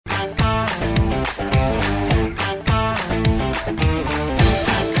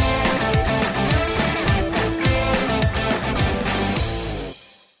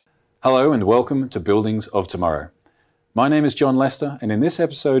Hello and welcome to Buildings of Tomorrow. My name is John Lester, and in this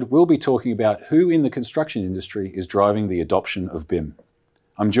episode we'll be talking about who in the construction industry is driving the adoption of BIM.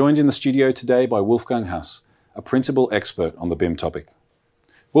 I'm joined in the studio today by Wolfgang Hass, a principal expert on the BIM topic.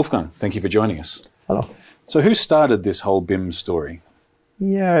 Wolfgang, thank you for joining us. Hello. So who started this whole BIM story?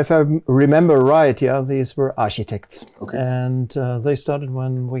 Yeah, if I remember right, these were architects. Okay. And they started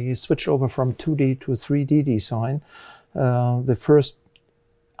when we switched over from 2D to 3D design. The first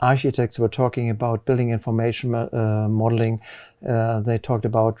architects were talking about building information modeling. They talked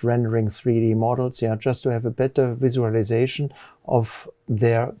about rendering 3D models, just to have a better visualization of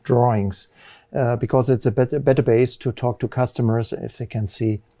their drawings, because it's a better base to talk to customers if they can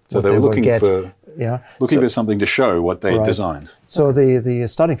see. So they were looking for something to show what they designed. So the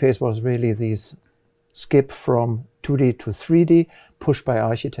starting phase was really this skip from 2D to 3D, pushed by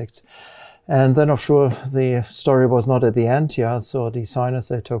architects. And then, of course, the story was not at the end, so designers,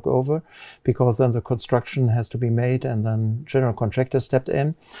 they took over, because then the construction has to be made and then general contractors stepped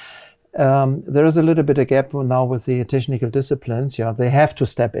in. There is a little bit of gap now with the technical disciplines. They have to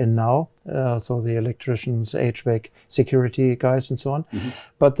step in now. So the electricians, HVAC, security guys, and so on. Mm-hmm.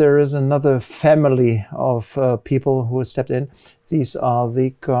 But there is another family of people who stepped in. These are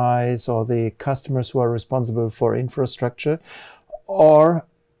the guys or the customers who are responsible for infrastructure or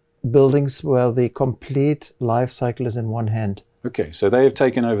buildings where the complete life cycle is in one hand. Okay, so they have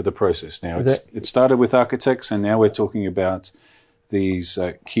taken over the process now. It started with architects, and now we're talking about these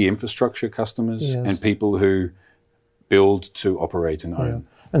key infrastructure customers and people who build to operate and own.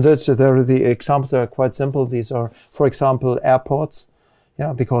 And the examples are quite simple. These are, for example, airports,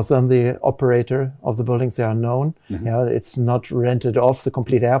 because then the operator of the buildings, they are known. Mm-hmm. It's not rented off the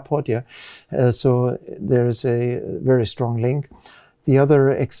complete airport. So there is a very strong link. The other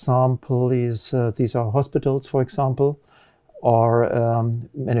example is these are hospitals, for example, or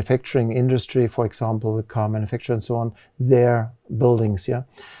manufacturing industry, for example, car manufacturer and so on, their buildings.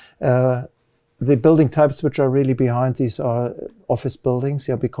 The building types which are really behind these are office buildings,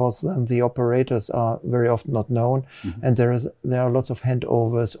 because then the operators are very often not known, and there are lots of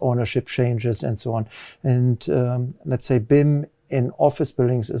handovers, ownership changes, and so on. And let's say BIM in office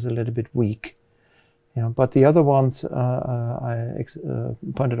buildings is a little bit weak. But the other ones I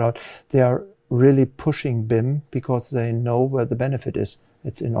pointed out, they are really pushing BIM because they know where the benefit is.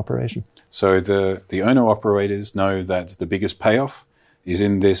 It's in operation. So the owner-operators know that the biggest payoff is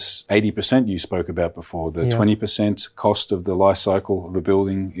in this 80% you spoke about before. The 20% cost of the life cycle of a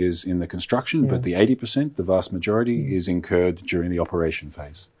building is in the construction, but the 80%, the vast majority, is incurred during the operation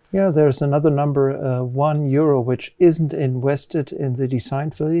phase. There's another number, €1, which isn't invested in the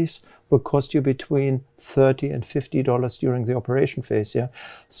design phase, will cost you between $30 and $50 during the operation phase.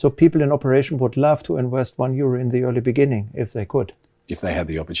 So people in operation would love to invest €1 in the early beginning if they could. If they had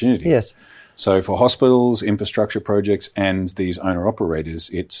the opportunity. Yes. So for hospitals, infrastructure projects, and these owner-operators,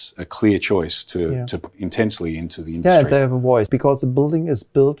 it's a clear choice to put intensely into the industry. They have a voice because the building is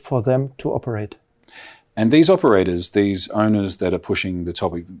built for them to operate. And these operators, these owners that are pushing the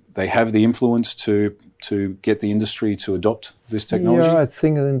topic, they have the influence to get the industry to adopt this technology? I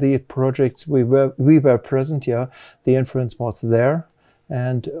think in the projects we were present, the influence was there.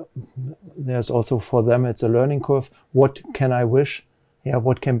 And there's also for them, it's a learning curve. What can I wish?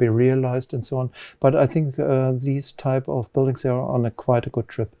 What can be realized and so on. But I think these type of buildings are on quite a good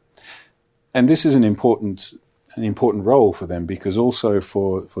trip. And this is an important role for them, because also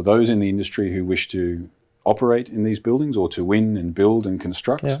for those in the industry who wish to operate in these buildings or to win and build and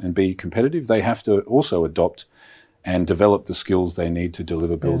construct and be competitive, they have to also adopt and develop the skills they need to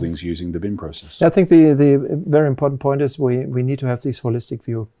deliver buildings using the BIM process. I think the very important point is we need to have this holistic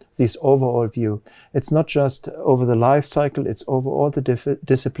view, this overall view. It's not just over the life cycle, it's over all the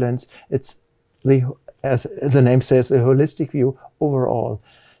disciplines. It's, as the name says, a holistic view overall.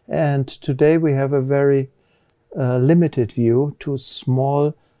 And today we have a very limited view to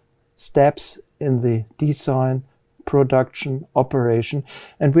small steps in the design, production, operation.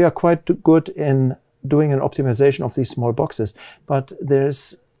 And we are quite good in doing an optimization of these small boxes. But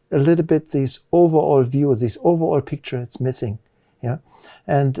there's a little bit this overall view, this overall picture, it's missing.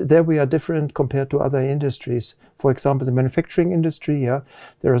 And there we are different compared to other industries. For example, the manufacturing industry,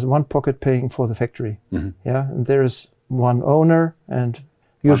 there is one pocket paying for the factory. Mm-hmm. And there is one owner, and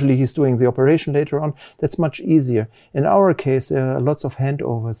usually he's doing the operation later on. That's much easier. In our case, there are lots of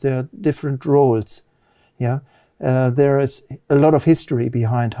handovers. There are different roles. There is a lot of history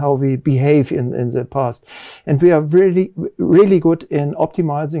behind how we behave in the past. And we are really, really good in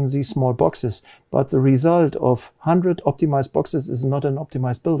optimizing these small boxes. But the result of 100 optimized boxes is not an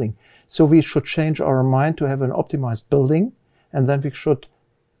optimized building. So we should change our mind to have an optimized building. And then we should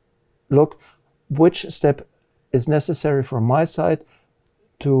look which step is necessary from my side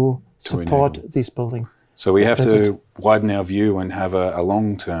to support this building. So we have to widen our view and have a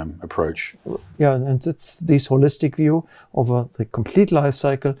long-term approach. Yeah, and it's this holistic view over the complete life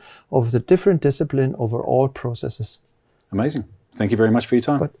cycle of the different discipline over all processes. Amazing. Thank you very much for your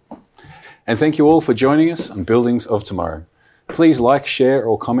time. And thank you all for joining us on Buildings of Tomorrow. Please like, share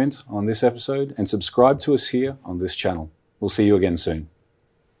or comment on this episode and subscribe to us here on this channel. We'll see you again soon.